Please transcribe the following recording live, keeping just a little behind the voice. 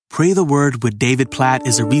Pray the Word with David Platt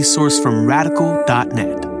is a resource from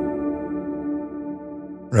radical.net.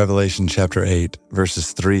 Revelation chapter 8,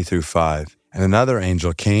 verses 3 through 5. And another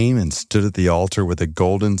angel came and stood at the altar with a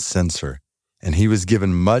golden censer, and he was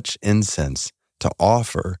given much incense to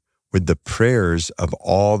offer with the prayers of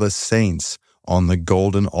all the saints on the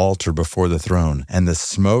golden altar before the throne. And the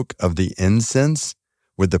smoke of the incense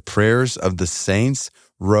with the prayers of the saints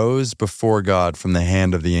rose before God from the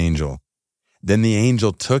hand of the angel. Then the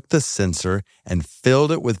angel took the censer and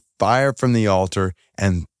filled it with fire from the altar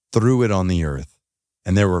and threw it on the earth.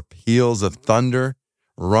 And there were peals of thunder,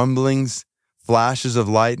 rumblings, flashes of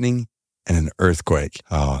lightning, and an earthquake.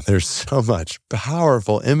 Oh, there's so much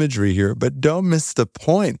powerful imagery here, but don't miss the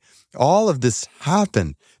point. All of this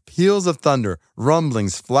happened. Peals of thunder,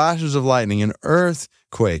 rumblings, flashes of lightning, an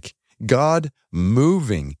earthquake. God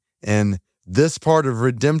moving in this part of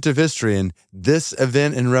redemptive history and this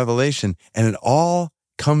event in Revelation. And it all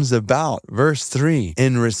comes about, verse 3,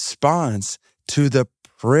 in response to the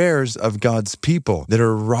prayers of God's people that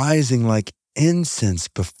are rising like incense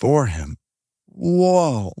before him.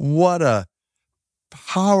 Whoa, what a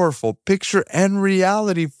powerful picture and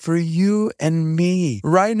reality for you and me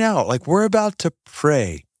right now. Like we're about to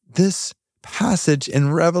pray. This passage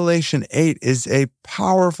in Revelation 8 is a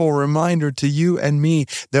powerful reminder to you and me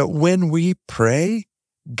that when we pray,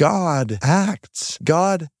 God acts.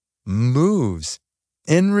 God moves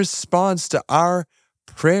in response to our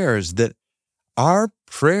prayers, that our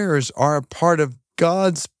prayers are a part of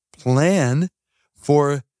God's plan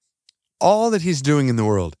for all that he's doing in the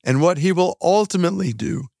world and what he will ultimately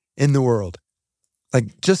do in the world.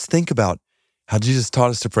 Like, just think about how Jesus taught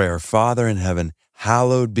us to pray, our Father in heaven,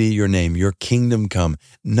 hallowed be your name, your kingdom come.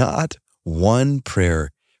 Not one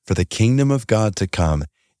prayer for the kingdom of God to come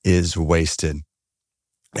is wasted.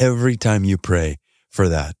 Every time you pray for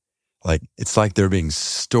that, like it's like they're being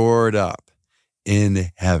stored up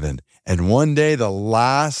in heaven. And one day the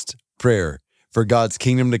last prayer for God's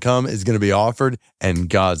kingdom to come is going to be offered, and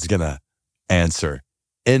God's going to answer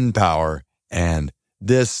in power, and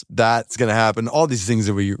that's going to happen. All these things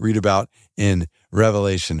that we read about in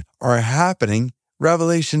Revelation are happening.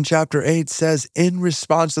 Revelation chapter 8 says in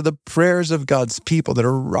response to the prayers of God's people that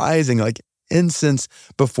are rising like incense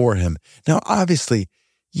before him. Now, obviously,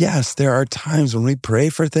 yes, there are times when we pray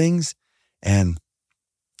for things and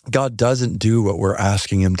God doesn't do what we're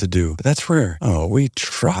asking him to do. But that's where, we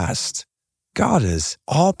trust. God is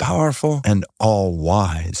all powerful and all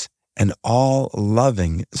wise and all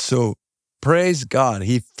loving. So praise God.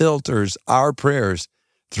 He filters our prayers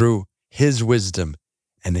through his wisdom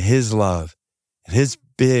and his love and his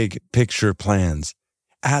big picture plans.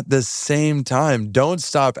 At the same time, don't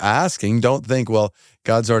stop asking. Don't think, well,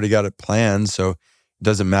 God's already got it planned, so it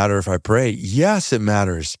doesn't matter if I pray. Yes, it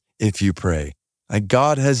matters if you pray. Like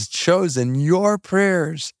God has chosen your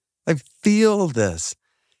prayers. Like feel this.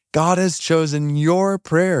 God has chosen your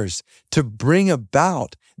prayers to bring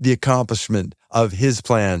about the accomplishment of his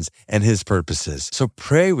plans and his purposes. So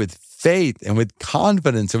pray with faith and with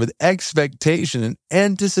confidence and with expectation and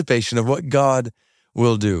anticipation of what God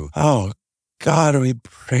will do. Oh, God, we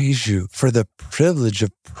praise you for the privilege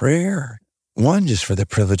of prayer. One, just for the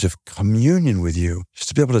privilege of communion with you, just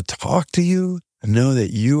to be able to talk to you and know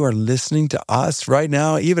that you are listening to us right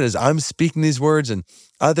now, even as I'm speaking these words and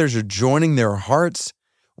others are joining their hearts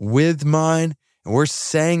with mine. And we're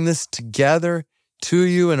saying this together to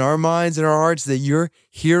you in our minds and our hearts, that you're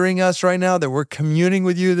hearing us right now, that we're communing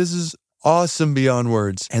with you. This is awesome beyond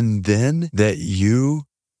words. And then that you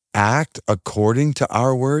act according to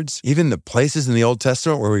our words. Even the places in the Old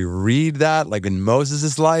Testament where we read that, like in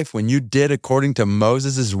Moses' life, when you did according to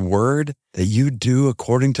Moses' word, that you do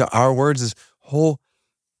according to our words. This whole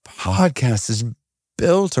podcast is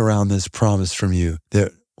built around this promise from you,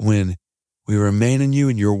 that when we remain in you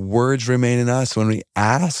and your words remain in us, when we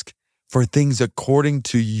ask for things according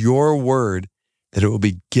to your word, that it will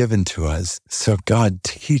be given to us. So God,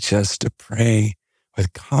 teach us to pray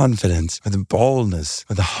with confidence, with boldness,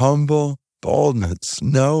 with humble boldness,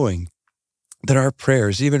 knowing that our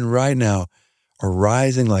prayers, even right now, are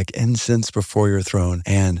rising like incense before your throne.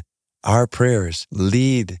 And our prayers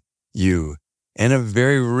lead you in a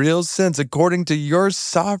very real sense, according to your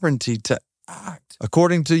sovereignty, to act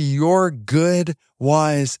according to your good,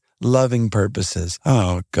 wise, loving purposes.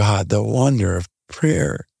 Oh God, the wonder of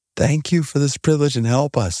prayer. Thank you for this privilege, and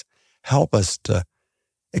help us to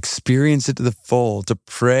experience it to the full, to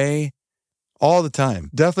pray all the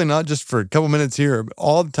time. Definitely not just for a couple minutes here, but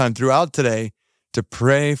all the time throughout today, to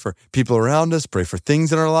pray for people around us, pray for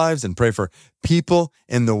things in our lives, and pray for people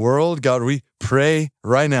in the world. God, we pray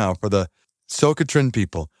right now for the Sokatrin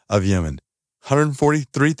people of Yemen.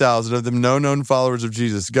 143,000 of them no known followers of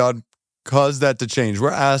Jesus. God, cause that to change.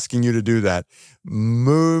 We're asking you to do that.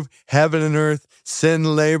 Move heaven and earth,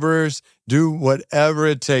 send laborers, do whatever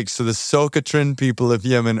it takes so the Sokatrin people of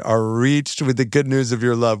Yemen are reached with the good news of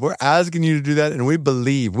your love. We're asking you to do that, and we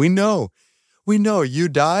believe. We know you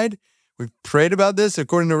died. We've prayed about this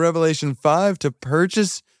according to Revelation 5 to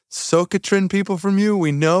purchase Sokatrin people from you.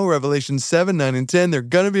 We know Revelation 7, 9, and 10, they're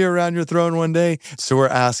going to be around your throne one day. So we're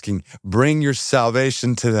asking, bring your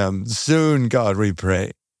salvation to them soon, God, we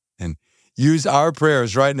pray. And use our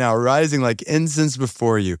prayers right now, rising like incense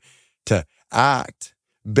before you, to act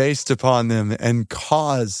based upon them and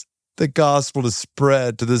cause the gospel to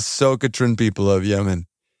spread to the Sokatrin people of Yemen.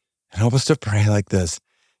 And help us to pray like this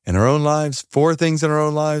in our own lives, for things in our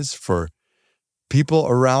own lives, for people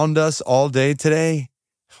around us all day today.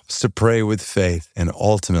 Help us to pray with faith and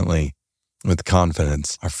ultimately with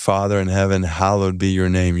confidence. Our Father in heaven, hallowed be your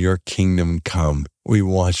name. Your kingdom come. We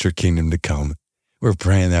want your kingdom to come. We're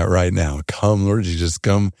praying that right now. Come, Lord Jesus,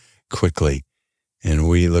 come quickly. And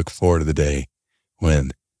we look forward to the day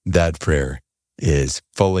when that prayer is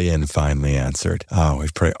fully and finally answered. We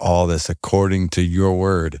pray all this according to your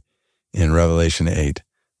word in Revelation 8,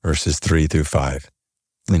 verses 3 through 5.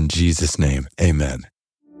 In Jesus' name, amen.